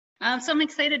So I'm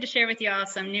excited to share with you all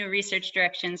some new research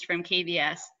directions from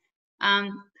KBS.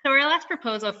 So our last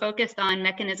proposal focused on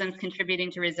mechanisms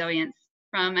contributing to resilience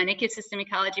from an ecosystem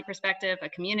ecology perspective, a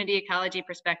community ecology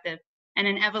perspective, and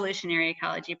an evolutionary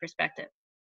ecology perspective.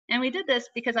 And we did this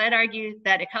because I'd argue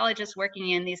that ecologists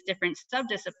working in these different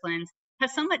subdisciplines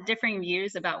have somewhat differing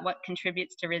views about what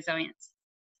contributes to resilience.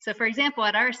 So for example,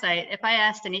 at our site, if I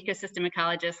asked an ecosystem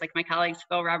ecologist like my colleagues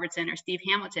Phil Robertson or Steve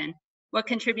Hamilton, what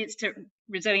contributes to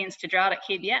resilience to drought at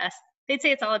KBS, they'd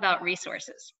say it's all about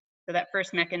resources. So that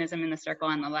first mechanism in the circle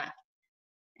on the left.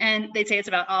 And they'd say it's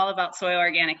all about soil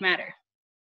organic matter.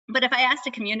 But if I asked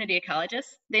a community ecologist,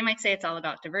 they might say it's all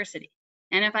about diversity.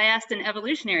 And if I asked an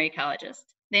evolutionary ecologist,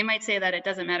 they might say that it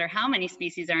doesn't matter how many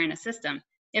species are in a system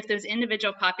if those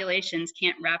individual populations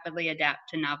can't rapidly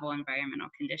adapt to novel environmental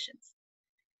conditions.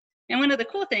 And one of the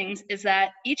cool things is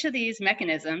that each of these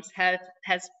mechanisms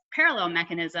has parallel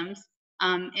mechanisms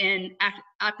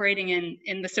operating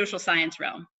in the social science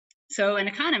realm. So an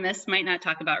economist might not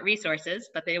talk about resources,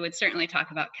 but they would certainly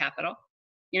talk about capital.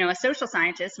 You know, a social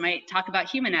scientist might talk about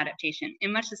human adaptation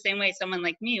in much the same way someone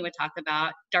like me would talk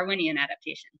about Darwinian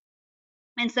adaptation.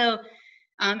 And so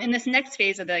in this next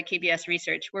phase of the KBS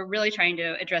research, we're really trying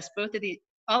to address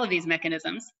all of these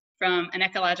mechanisms from an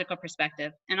ecological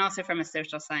perspective and also from a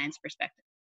social science perspective.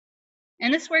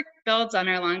 And this work builds on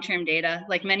our long-term data.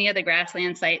 Like many of the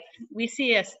grassland sites, we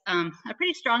see a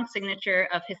pretty strong signature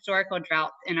of historical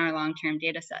drought in our long-term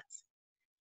data sets.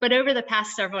 But over the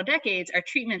past several decades, our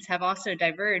treatments have also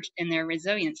diverged in their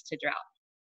resilience to drought.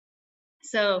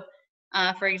 So,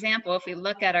 for example, if we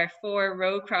look at our 4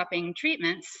 row cropping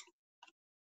treatments,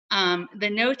 the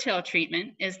no-till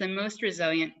treatment is the most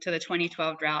resilient to the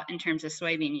 2012 drought in terms of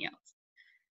soybean yields.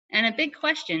 And a big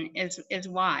question is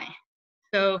why?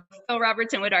 So Phil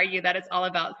Robertson would argue that it's all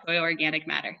about soil organic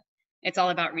matter. It's all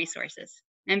about resources.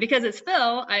 And because it's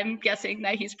Phil, I'm guessing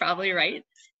that he's probably right.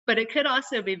 But it could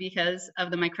also be because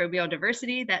of the microbial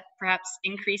diversity that perhaps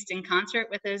increased in concert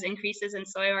with those increases in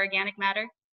soil organic matter.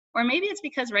 Or maybe it's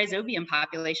because rhizobium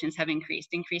populations have increased,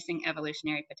 increasing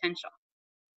evolutionary potential.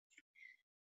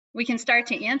 We can start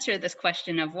to answer this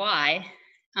question of why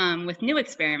with new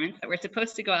experiments that were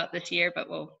supposed to go out this year, but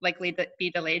will likely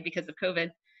be delayed because of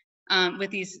COVID. With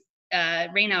these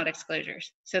rainout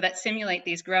exposures, so that simulate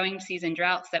these growing season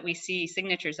droughts that we see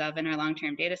signatures of in our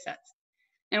long-term data sets.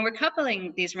 And we're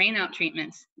coupling these rainout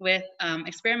treatments with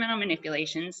experimental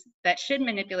manipulations that should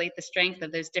manipulate the strength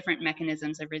of those different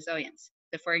mechanisms of resilience.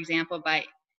 So for example, by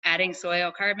adding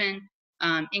soil carbon,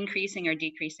 increasing or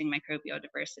decreasing microbial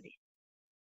diversity.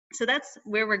 So that's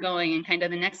where we're going in kind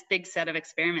of the next big set of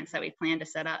experiments that we plan to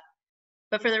set up.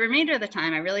 But for the remainder of the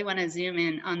time, I really want to zoom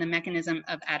in on the mechanism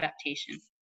of adaptation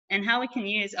and how we can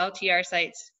use LTER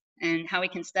sites and how we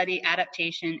can study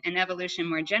adaptation and evolution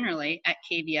more generally at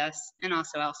KBS and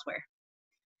also elsewhere.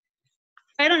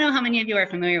 I don't know how many of you are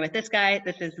familiar with this guy.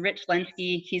 This is Rich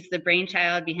Lenski. He's the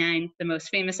brainchild behind the most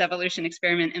famous evolution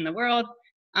experiment in the world.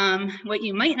 What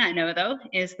you might not know, though,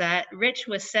 is that Rich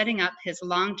was setting up his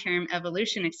long-term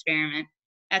evolution experiment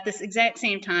at this exact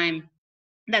same time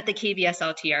that the KBS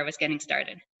LTER was getting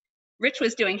started. Rich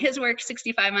was doing his work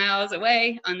 65 miles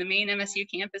away on the main MSU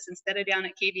campus instead of down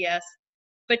at KBS.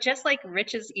 But just like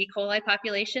Rich's E. coli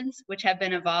populations, which have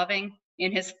been evolving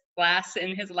in his glass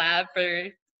in his lab for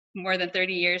more than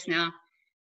 30 years now,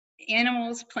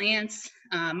 animals, plants,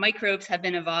 microbes have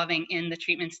been evolving in the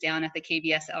treatments down at the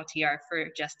KBS LTER for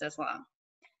just as long.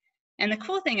 And the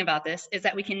cool thing about this is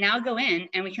that we can now go in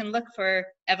and we can look for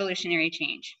evolutionary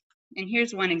change. And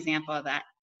here's one example of that.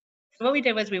 So what we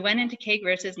did was we went into Kay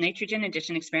Gross's nitrogen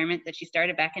addition experiment that she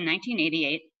started back in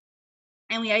 1988,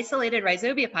 and we isolated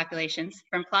rhizobia populations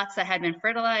from plots that had been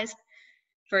fertilized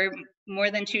for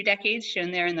more than 2 decades,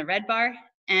 shown there in the red bar,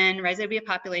 and rhizobia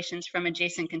populations from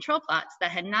adjacent control plots that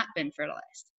had not been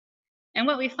fertilized. And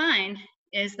what we find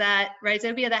is that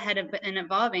rhizobia that had been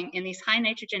evolving in these high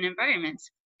nitrogen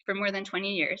environments for more than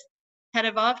 20 years had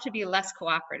evolved to be less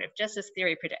cooperative, just as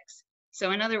theory predicts.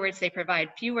 So in other words, they provide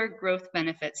fewer growth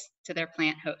benefits to their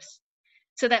plant hosts.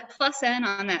 So that plus N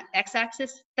on that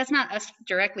x-axis, that's not us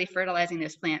directly fertilizing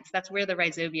those plants. That's where the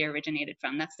rhizobia originated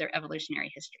from. That's their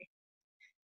evolutionary history.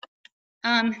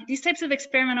 These types of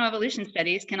experimental evolution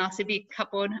studies can also be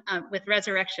coupled with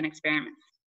resurrection experiments.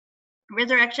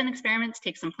 Resurrection experiments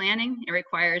take some planning. It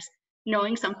requires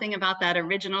knowing something about that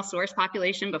original source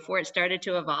population before it started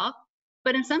to evolve.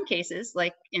 But in some cases,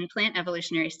 like in plant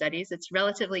evolutionary studies, it's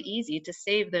relatively easy to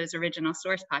save those original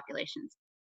source populations.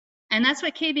 And that's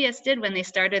what KBS did when they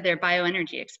started their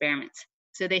bioenergy experiments.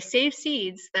 So they saved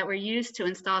seeds that were used to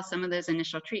install some of those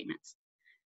initial treatments.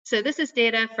 So this is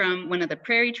data from one of the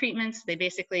prairie treatments. They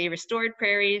basically restored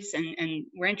prairies and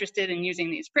were interested in using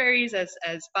these prairies as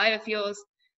biofuels.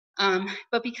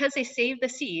 But because they saved the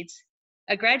seeds,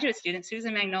 a graduate student,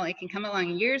 Susan Magnoli, can come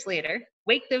along years later,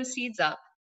 wake those seeds up,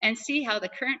 and see how the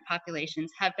current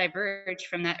populations have diverged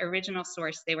from that original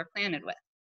source they were planted with.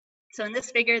 So in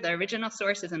this figure, the original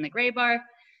source is in the gray bar.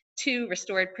 2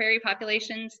 restored prairie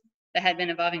populations that had been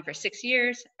evolving for 6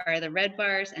 years are the red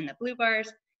bars and the blue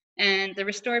bars. And the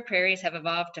restored prairies have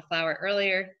evolved to flower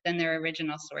earlier than their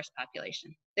original source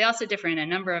population. They also differ in a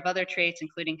number of other traits,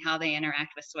 including how they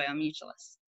interact with soil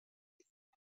mutualists.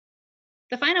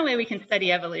 The final way we can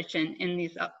study evolution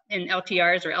in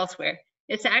LTRs or elsewhere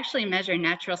is to actually measure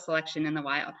natural selection in the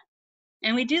wild.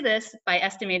 And we do this by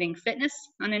estimating fitness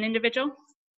on an individual,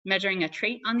 measuring a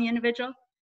trait on the individual,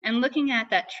 and looking at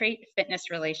that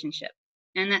trait-fitness relationship.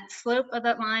 And that slope of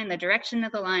that line, the direction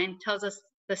of the line, tells us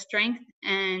the strength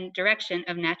and direction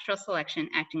of natural selection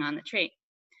acting on the trait.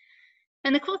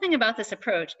 And the cool thing about this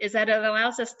approach is that it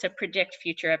allows us to predict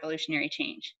future evolutionary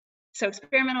change. So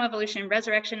experimental evolution,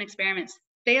 resurrection experiments,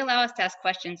 they allow us to ask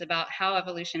questions about how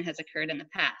evolution has occurred in the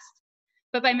past.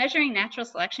 But by measuring natural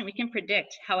selection, we can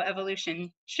predict how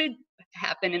evolution should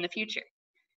happen in the future.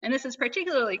 And this is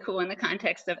particularly cool in the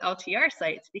context of LTR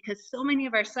sites because so many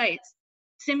of our sites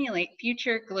simulate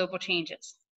future global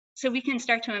changes. So we can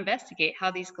start to investigate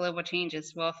how these global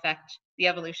changes will affect the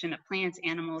evolution of plants,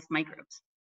 animals, microbes.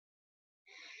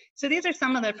 So these are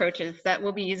some of the approaches that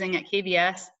we'll be using at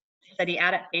KBS to study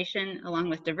adaptation along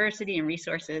with diversity and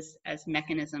resources as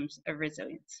mechanisms of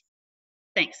resilience.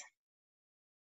 Thanks.